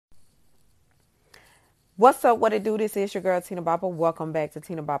What's up? What it do? This is your girl Tina Bopper. Welcome back to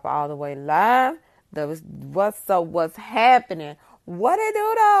Tina Bopper All the Way Live. What's up? What's happening? What it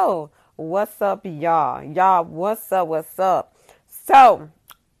do though? What's up, y'all? Y'all, what's up? What's up? So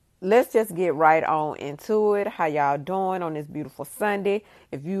let's just get right on into it. How y'all doing on this beautiful Sunday?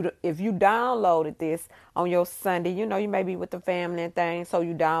 If you downloaded this on your Sunday, you know you may be with the family and things, so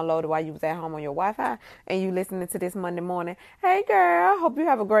you downloaded while you was at home on your Wi-Fi and you listening to this Monday morning. Hey girl, hope you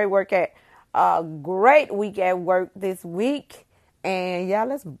have a great week at work this week. And yeah,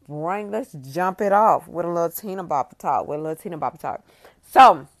 let's jump it off with a little Tina Bopper talk.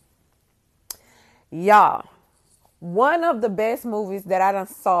 So, y'all, one of the best movies that I done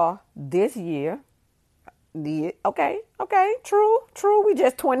saw this year. True. We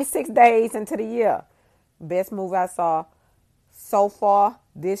just 26 days into the year. Best movie I saw so far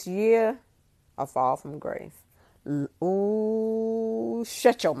this year, A Fall from Grace. Ooh,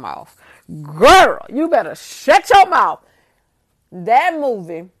 shut your mouth. Girl, you better shut your mouth. That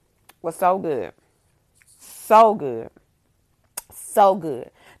movie was so good. So good. So good.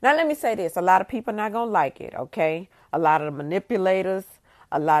 Now let me say this. A lot of people not going to like it, okay? A lot of the manipulators,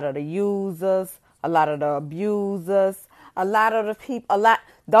 a lot of the users, a lot of the abusers, a lot of the people,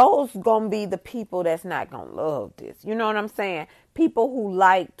 those going to be the people that's not going to love this. You know what I'm saying? People who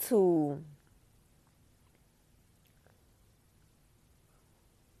like to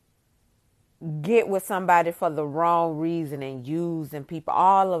get with somebody for the wrong reason and using people,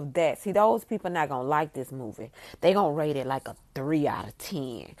 all of that. See, those people not gonna like this movie. They gonna rate it like a 3 out of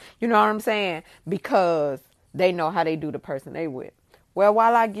 10. You know what I'm saying? Because they know how they do the person they with. Well,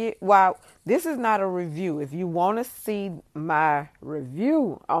 while this is not a review, if you want to see my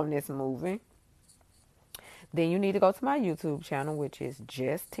review on this movie, then you need to go to my YouTube channel, which is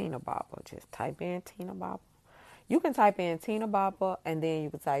just Tina Bopper. Just type in Tina Bopper. You can type in Tina Bopper, and then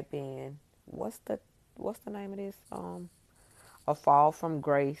you can type in what's the name of this? A Fall from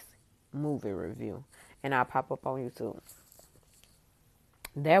Grace movie review, and I'll pop up on YouTube.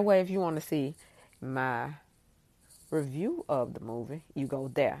 That way, if you want to see my review of the movie, you go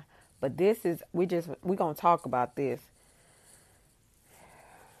there. But this is we're gonna talk about this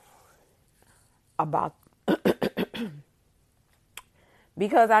about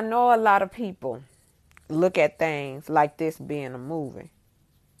because I know a lot of people look at things like this being a movie.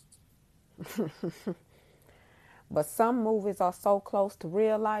 But some movies are so close to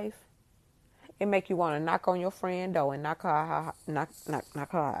real life, it make you want to knock on your friend door and knock her out.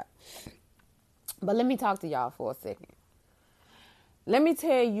 But let me talk to y'all for a second. Let me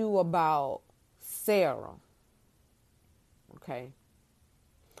tell you about Sarah. Okay.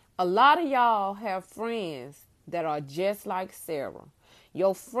 A lot of y'all have friends that are just like Sarah.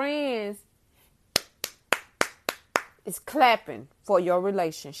 Your friends is clapping for your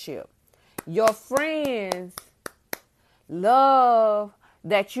relationship. Your friends love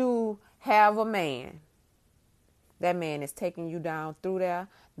that you have a man. That man is taking you down through there.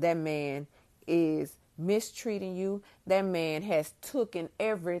 That man is mistreating you. That man has taken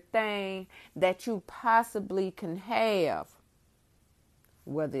everything that you possibly can have.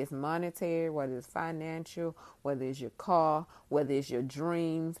 Whether it's monetary, whether it's financial, whether it's your car, whether it's your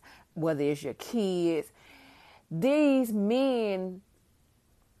dreams, whether it's your kids. These men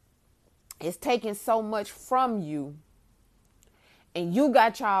is taking so much from you. And you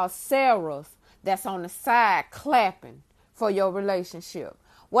got y'all Sarahs that's on the side clapping for your relationship.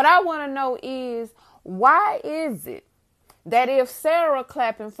 What I want to know is, why is it that if Sarah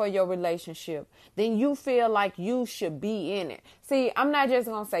clapping for your relationship, then you feel like you should be in it? See, I'm not just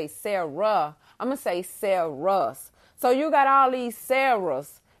going to say Sarah. I'm going to say Sarahs. So you got all these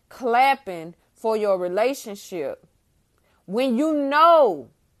Sarahs clapping for your relationship. When you know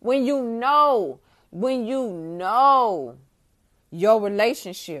your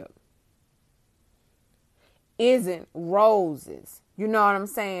relationship isn't roses. You know what I'm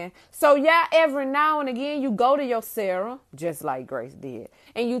saying? So yeah, every now and again you go to your Sarah, just like Grace did,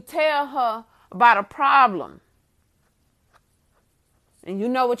 and you tell her about a problem. And you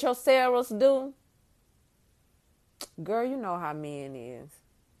know what your Sarahs do? Girl, you know how men is.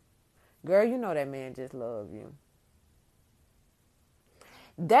 Girl, you know that man just love you.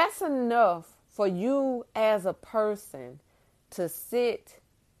 That's enough for you as a person to sit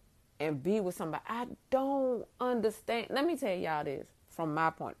and be with somebody. I don't understand. Let me tell y'all this from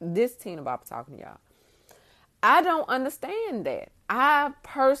my point. This Tina Bopper talking to y'all. I don't understand that. I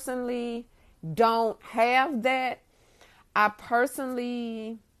personally don't have that. I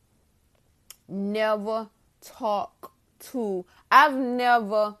personally never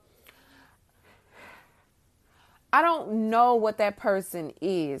I don't know what that person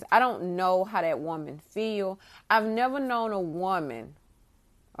is. I don't know how that woman feel. I've never known a woman,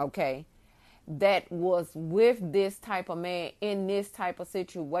 okay, that was with this type of man in this type of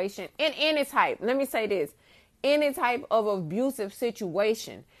situation, in any type. Let me say this. Any type of abusive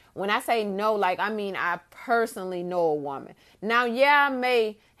situation. When I say no, like, I mean, I personally know a woman. Now, yeah, I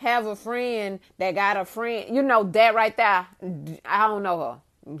may have a friend that got a friend, that right there. I don't know her.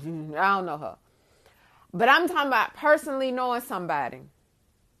 I don't know her. But I'm talking about personally knowing somebody.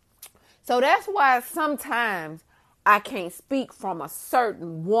 So that's why sometimes I can't speak from a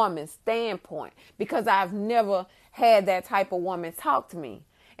certain woman's standpoint, because I've never had that type of woman talk to me.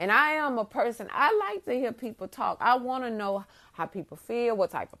 And I am a person, I like to hear people talk. I want to know how people feel,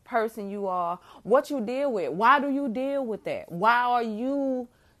 what type of person you are, what you deal with. Why do you deal with that? Why are you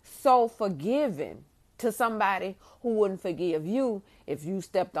so forgiving to somebody who wouldn't forgive you if you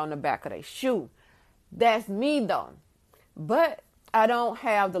stepped on the back of their shoe? That's me though. But I don't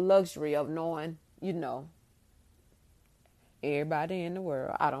have the luxury of knowing, everybody in the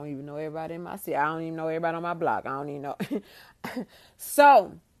world. I don't even know everybody in my city. I don't even know everybody on my block. I don't even know.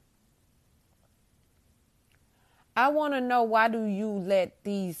 So I want to know, why do you let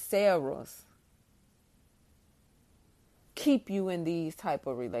these Sarahs keep you in these type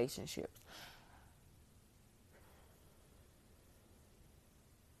of relationships?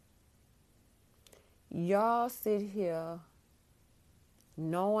 Y'all sit here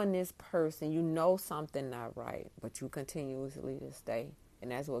knowing this person, you know something not right, but you continuously to stay.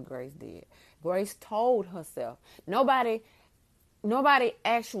 And that's what Grace did. Grace told herself. Nobody told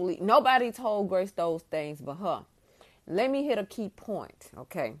Grace those things but her. Let me hit a key point,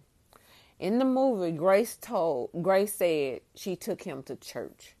 okay? In the movie, Grace said she took him to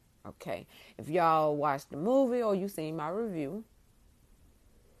church, okay? If y'all watched the movie or you seen my review,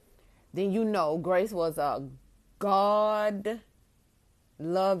 then you know Grace was a God-loving,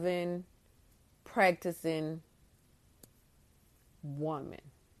 practicing woman,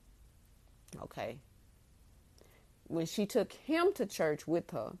 okay? When she took him to church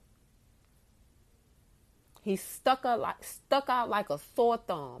with her, he stuck out like a sore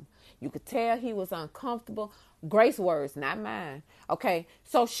thumb. You could tell he was uncomfortable. Grace words, not mine. Okay,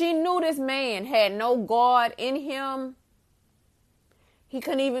 so she knew this man had no God in him. He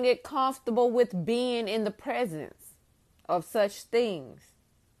couldn't even get comfortable with being in the presence of such things.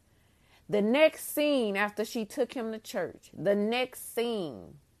 The next scene after she took him to church, they're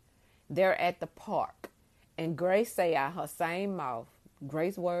at the park. And Grace say out her same mouth,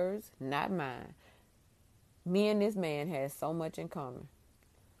 Grace words, not mine, me and this man had so much in common.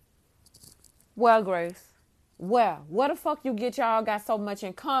 Well, Grace, what the fuck you get y'all got so much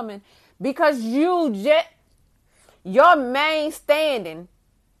in common? Because your main standing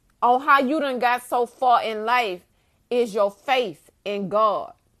on how you done got so far in life is your faith in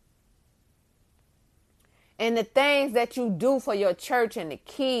God. And the things that you do for your church and the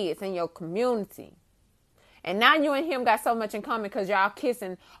kids and your community. And now you and him got so much in common because y'all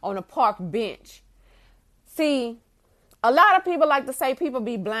kissing on a park bench. See, a lot of people like to say people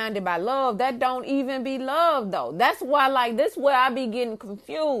be blinded by love. That don't even be love, though. That's why, this is where I be getting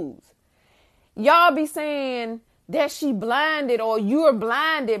confused. Y'all be saying that she blinded or you're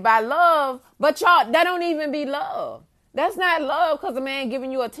blinded by love, but y'all, that don't even be love. That's not love because a man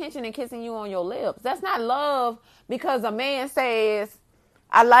giving you attention and kissing you on your lips. That's not love because a man says,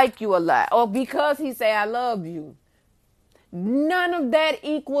 I like you a lot, or because he say, I love you. None of that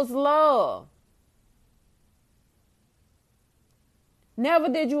equals love. Never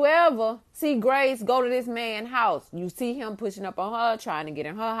did you ever see Grace go to this man's house. You see him pushing up on her, trying to get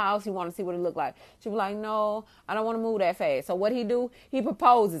in her house. He want to see what it look like. She was like, no, I don't want to move that fast. So what he do? He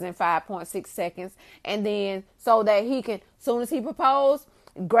proposes in 5.6 seconds. And then so that he can, soon as he proposed,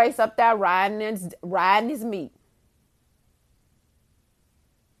 Grace up there riding his meat.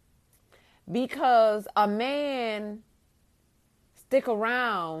 Because a man stick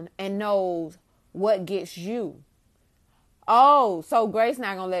around and knows what gets you. Oh, so Grace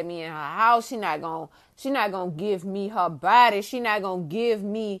not gonna let me in her house. She not gonna give me her body. She not gonna give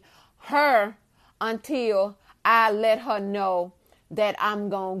me her until I let her know that I'm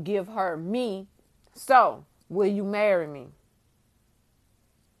gonna give her me. So, will you marry me?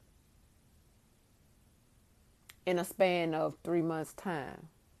 In a span of 3 months' time.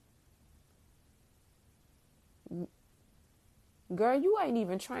 Girl, you ain't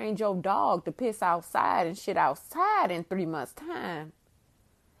even trained your dog to piss outside and shit outside in 3 months' time.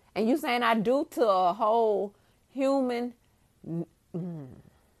 And you saying I do to a whole human?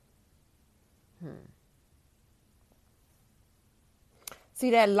 See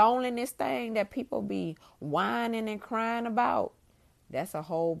that loneliness thing that people be whining and crying about? That's a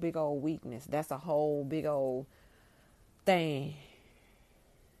whole big old weakness. That's a whole big old thing.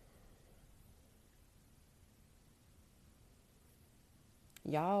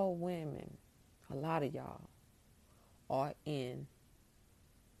 Y'all women, a lot of y'all are in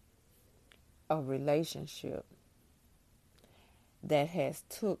a relationship that has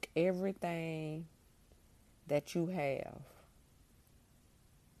took everything that you have,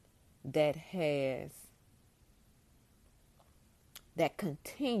 that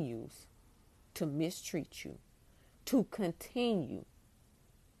continues to mistreat you, to continue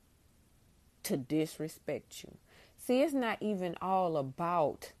to disrespect you. See, it's not even all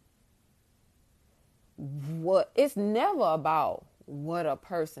about it's never about what a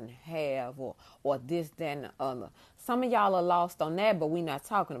person have or this, that, and the other. Some of y'all are lost on that, but we're not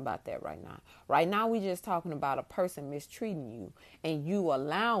talking about that right now. Right now, we just talking about a person mistreating you and you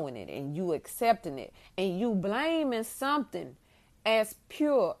allowing it and you accepting it and you blaming something as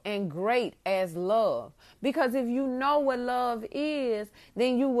pure and great as love. Because if you know what love is,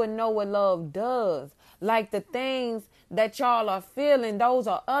 then you would know what love does. Like the things that y'all are feeling, those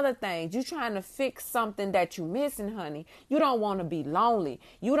are other things. You trying to fix something that you missing, honey. You don't want to be lonely.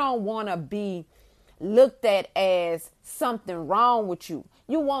 You don't want to be looked at as something wrong with you.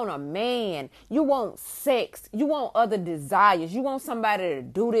 You want a man. You want sex. You want other desires. You want somebody to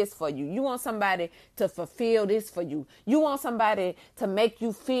do this for you. You want somebody to fulfill this for you. You want somebody to make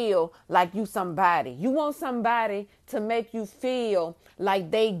you feel like you somebody. You want somebody to make you feel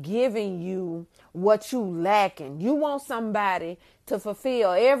like they giving you what you lacking. You want somebody to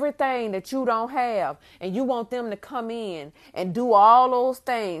fulfill everything that you don't have, and you want them to come in and do all those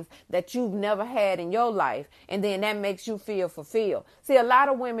things that you've never had in your life, and then that makes you feel fulfilled. See, a lot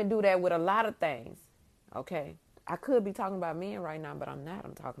of women do that with a lot of things. Okay, I could be talking about men right now, but I'm not.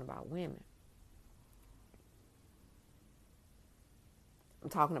 I'm talking about women. I'm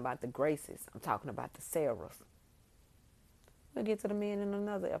talking about the Graces. I'm talking about the Sarahs. We'll get to the men in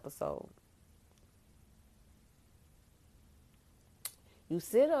another episode. You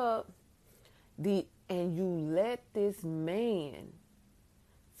sit up and you let this man.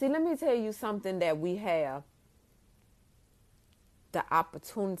 See, let me tell you something that we have the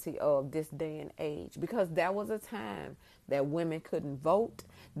opportunity of this day and age, because there was a time that women couldn't vote.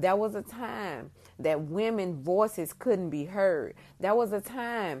 There was a time that women's voices couldn't be heard. There was a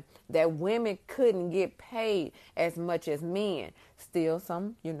time that women couldn't get paid as much as men. Still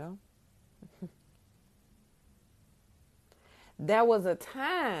some, There was a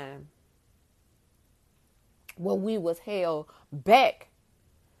time when we was held back.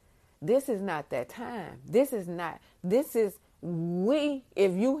 This is not that time. This is we,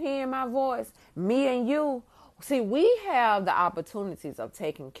 if you hear my voice, me and you, see, we have the opportunities of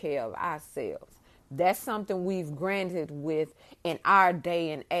taking care of ourselves. That's something we've granted with in our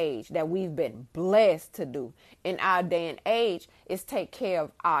day and age, that we've been blessed to do in our day and age, is take care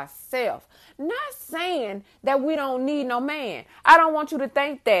of ourselves. Not saying that we don't need no man. I don't want you to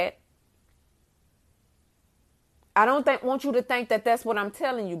think that. I don't want you to think that that's what I'm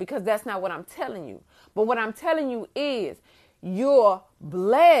telling you, because that's not what I'm telling you. But what I'm telling you is you're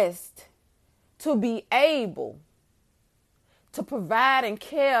blessed to be able to provide and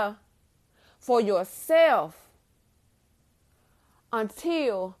care for yourself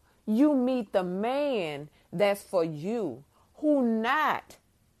until you meet the man that's for you, who not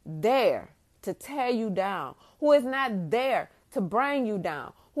there to tear you down, who is not there to bring you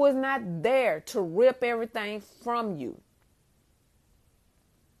down, who is not there to rip everything from you.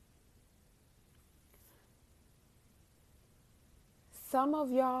 Some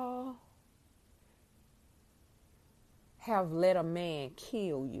of y'all have let a man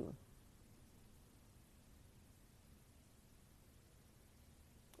kill you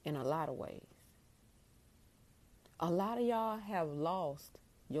in a lot of ways. A lot of y'all have lost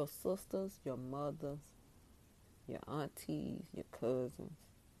your sisters, your mothers, your aunties, your cousins,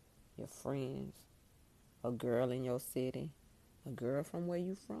 your friends, a girl in your city, a girl from where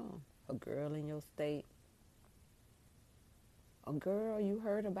you from, a girl in your state, a girl you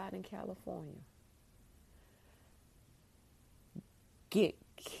heard about in California get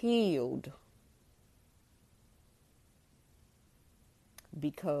killed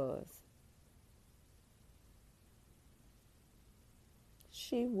because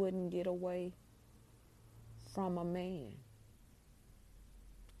she wouldn't get away from a man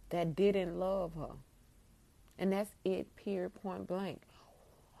that didn't love her. And that's it, period, point blank.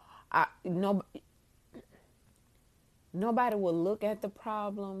 Nobody will look at the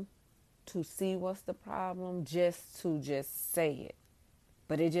problem to see what's the problem, just to say it.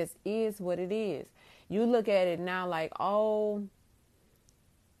 But it just is what it is. You look at it now like, oh,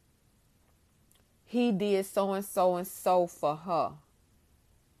 he did so and so and so for her.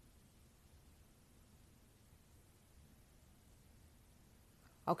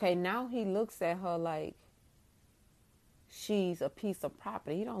 Okay, now he looks at her like she's a piece of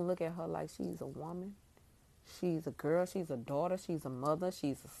property. He don't look at her like she's a woman. She's a girl. She's a daughter. She's a mother.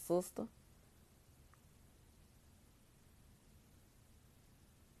 She's a sister.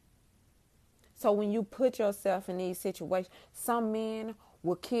 So when you put yourself in these situations, some men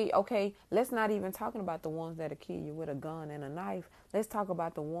will kill. Okay, let's not even talking about the ones that'll kill you with a gun and a knife. Let's talk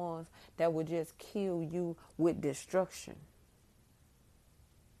about the ones that will just kill you with destruction.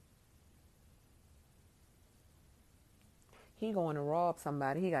 He going to rob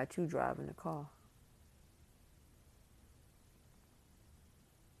somebody. He got you driving the car.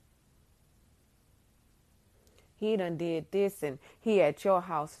 He done did this and he at your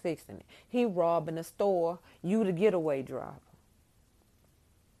house fixing it. He robbing the store. You the getaway driver.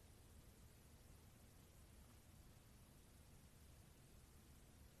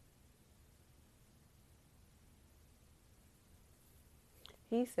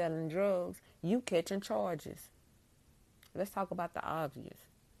 He selling drugs. You catching charges. Let's talk about the obvious.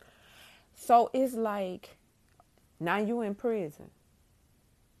 So it's like now you in prison.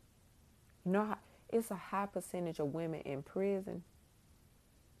 You know how it's a high percentage of women in prison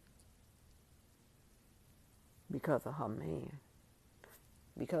because of her man.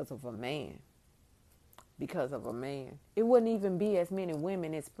 Because of a man. Because of a man. It wouldn't even be as many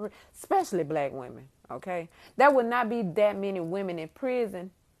women, especially black women, okay? There would not be that many women in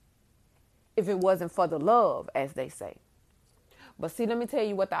prison if it wasn't for the love, as they say. But see, let me tell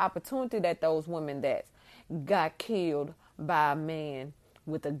you what the opportunity that those women that got killed by a man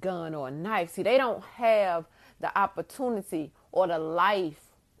with a gun or a knife, see, they don't have the opportunity or the life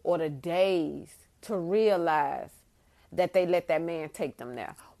or the days to realize that they let that man take them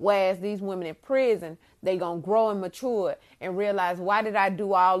there. Whereas these women in prison, they gonna grow and mature and realize, why did I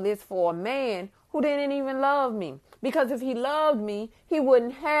do all this for a man who didn't even love me? Because if he loved me, he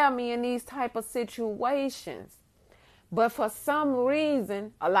wouldn't have me in these type of situations. But for some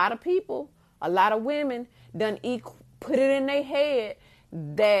reason, a lot of people, a lot of women done put it in their head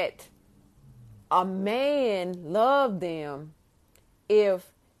that a man loved them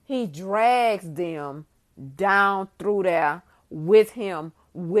if he drags them down through there with him,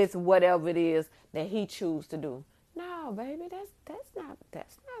 with whatever it is that he chooses to do. No, baby, that's not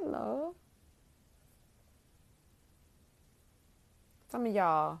love. Some of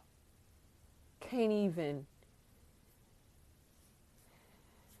y'all can't even.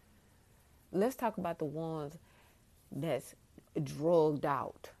 Let's talk about the ones that's drugged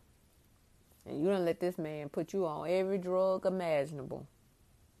out. And you don't let this man put you on every drug imaginable.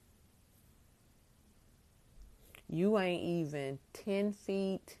 You ain't even 10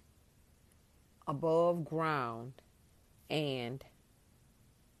 feet above ground and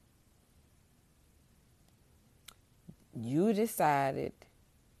you decided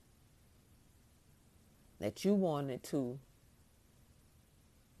that you wanted to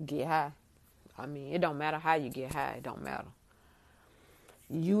get high. I mean, it don't matter how you get high. It don't matter.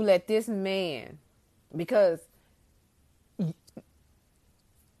 You let this man, because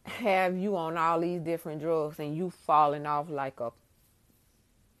have you on all these different drugs and you falling off like a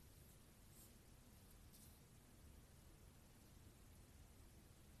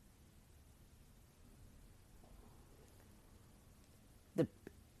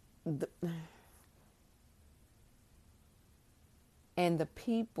the and the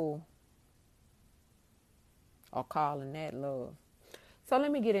people are calling that love. So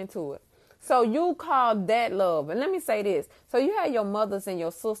let me get into it. So you call that love. And let me say this. So you have your mothers and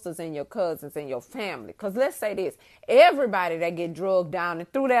your sisters and your cousins and your family. Because let's say this. Everybody that get drugged down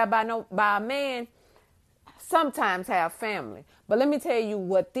and threw there by a man sometimes have family. But let me tell you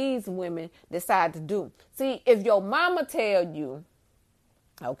what these women decide to do. See, if your mama tell you,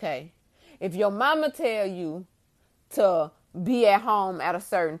 okay, if your mama tell you to be at home at a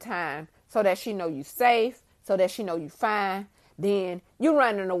certain time so that she know you safe, so that she know you fine, then you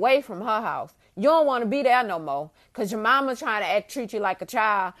running away from her house. You don't want to be there no more because your mama trying to treat you like a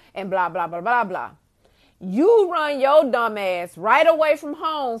child and blah, blah, blah, blah, blah. You run your dumb ass right away from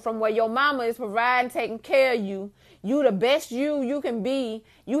home, from where your mama is providing, taking care of you. You the best you can be.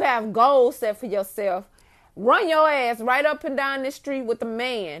 You have goals set for yourself. Run your ass right up and down the street with a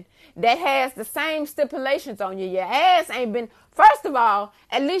man that has the same stipulations on you. Your ass ain't been, first of all,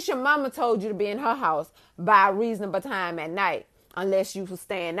 at least your mama told you to be in her house by a reasonable time at night. Unless you was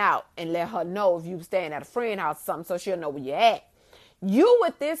staying out and let her know if you was staying at a friend's house or something so she'll know where you're at. You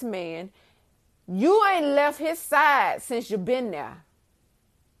with this man, you ain't left his side since you been there.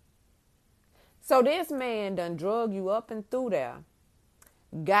 So this man done drug you up and through there,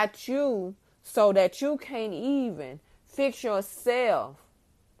 got you so that you can't even fix yourself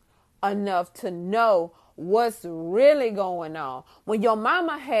enough to know what's really going on. When your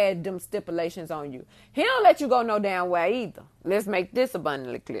mama had them stipulations on you, he don't let you go no damn where either. Let's make this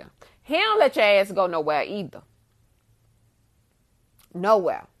abundantly clear. He don't let your ass go nowhere either.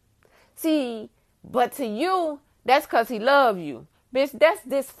 Nowhere. See, but to you, that's because he love you. Bitch, that's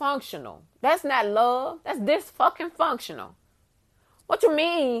dysfunctional. That's not love. That's functional. What you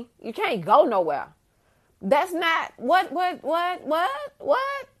mean you can't go nowhere? That's not, what?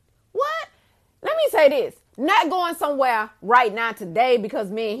 Let me say this. Not going somewhere right now today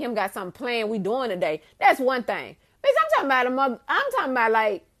because me and him got something planned we doing today. That's one thing. Bitch, I'm talking about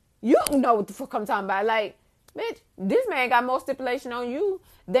like, you know what the fuck I'm talking about. Like, bitch, this man got more stipulation on you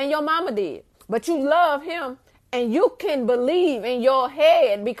than your mama did. But you love him and you can believe in your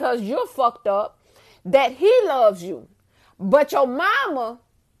head because you're fucked up that he loves you. But your mama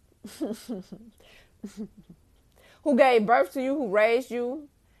who gave birth to you, who raised you,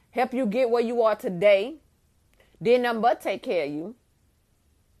 helped you get where you are today, did nothing but take care of you.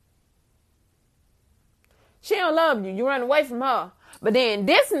 She don't love you. You run away from her. But then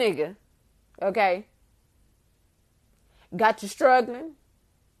this nigga, okay, got you struggling,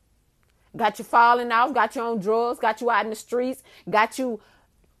 got you falling off, got you on drugs, got you out in the streets, got you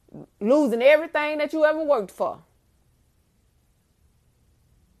losing everything that you ever worked for.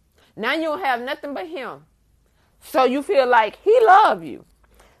 Now you don't have nothing but him. So you feel like he love you.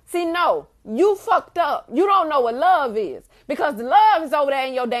 See, no, you fucked up. You don't know what love is because the love is over there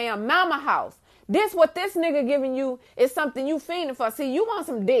in your damn mama house. This, what this nigga giving you is something you fiending for. See, you want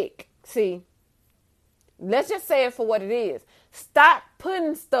some dick. See, let's just say it for what it is. Stop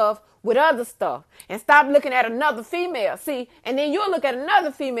putting stuff with other stuff and stop looking at another female. See, and then you'll look at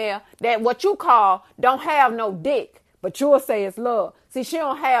another female that what you call don't have no dick, but you'll say it's love. See, she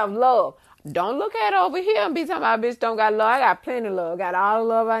don't have love. Don't look at her over here and be talking about bitch don't got love. I got plenty of love. Got all the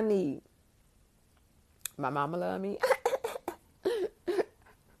love I need. My mama love me.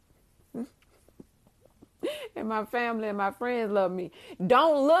 And my family and my friends love me.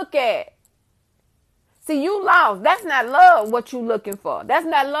 Don't look at. See, you lost. That's not love what you looking for. That's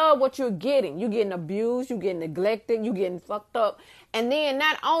not love what you're getting. You getting abused. You getting neglected. You getting fucked up. And then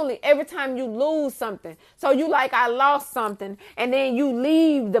not only every time you lose something. So you like, I lost something. And then you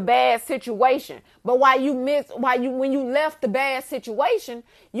leave the bad situation. But when you left the bad situation,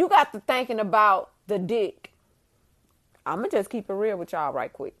 you got to thinking about the dick. I'm going to just keep it real with y'all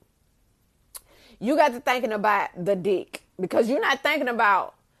right quick. You got to thinking about the dick because you're not thinking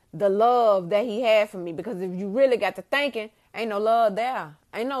about the love that he had for me. Because if you really got to thinking, ain't no love there.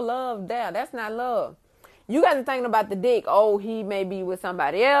 Ain't no love there. That's not love. You got to thinking about the dick. Oh, he may be with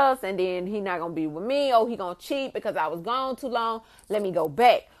somebody else and then he not going to be with me. Oh, he going to cheat because I was gone too long. Let me go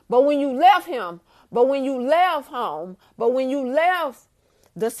back. But when you left him, but when you left home, but when you left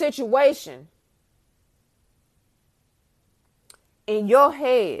the situation in your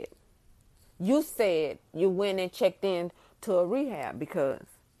head, you said you went and checked in to a rehab because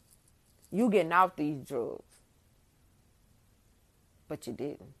you getting off these drugs. But you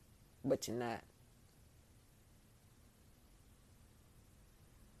didn't. But you're not.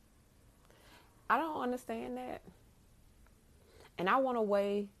 I don't understand that. And I want a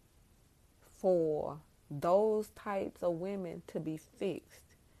way for those types of women to be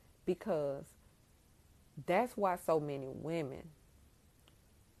fixed because that's why so many women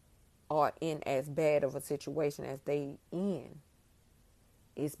are in as bad of a situation as they in.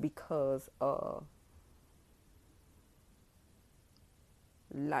 It's because of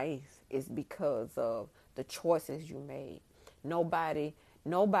life. It's because of the choices you made. Nobody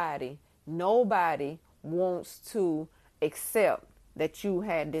wants to accept that you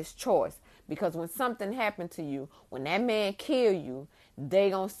had this choice. Because when something happened to you, when that man killed you, they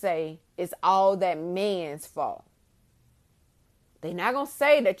gonna say it's all that man's fault. They're not going to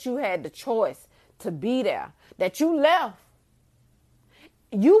say that you had the choice to be there, that you left.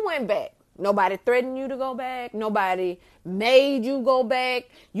 You went back. Nobody threatened you to go back. Nobody made you go back.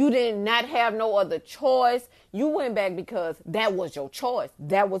 You did not have no other choice. You went back because that was your choice.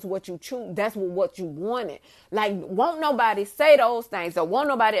 That was what you chose. That's what you wanted. Like, won't nobody say those things or won't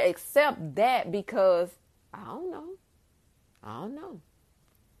nobody accept that because, I don't know.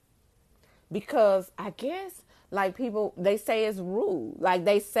 Because I guess, like people, they say it's rude. Like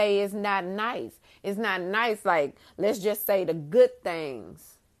they say it's not nice. It's not nice. Like, let's just say the good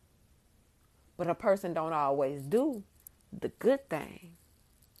things. But a person don't always do the good thing.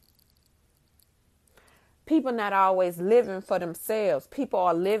 People not always living for themselves. People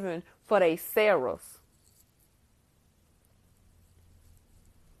are living for their Sarahs.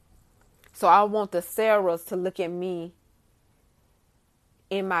 So I want the Sarahs to look at me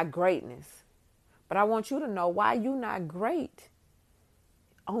in my greatness. But I want you to know why you not great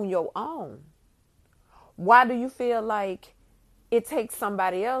on your own. Why do you feel like it takes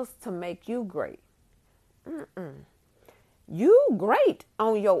somebody else to make you great? You great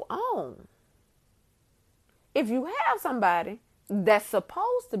on your own. If you have somebody that's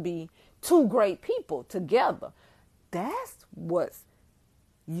supposed to be two great people together, that's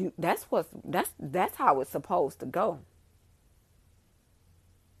how it's supposed to go.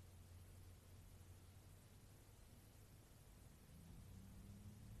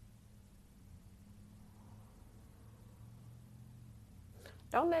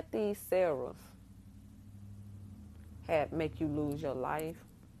 Don't let these Sarahs make you lose your life,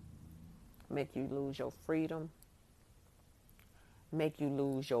 make you lose your freedom, make you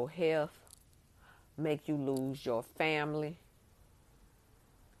lose your health, make you lose your family,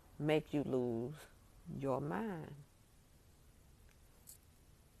 make you lose your mind.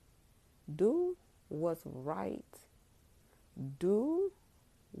 Do what's right. Do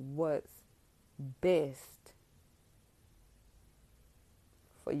what's best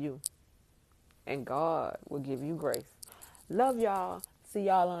for you. And God will give you grace. Love y'all. See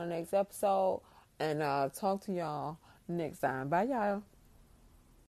y'all on the next episode. And talk to y'all next time. Bye, y'all.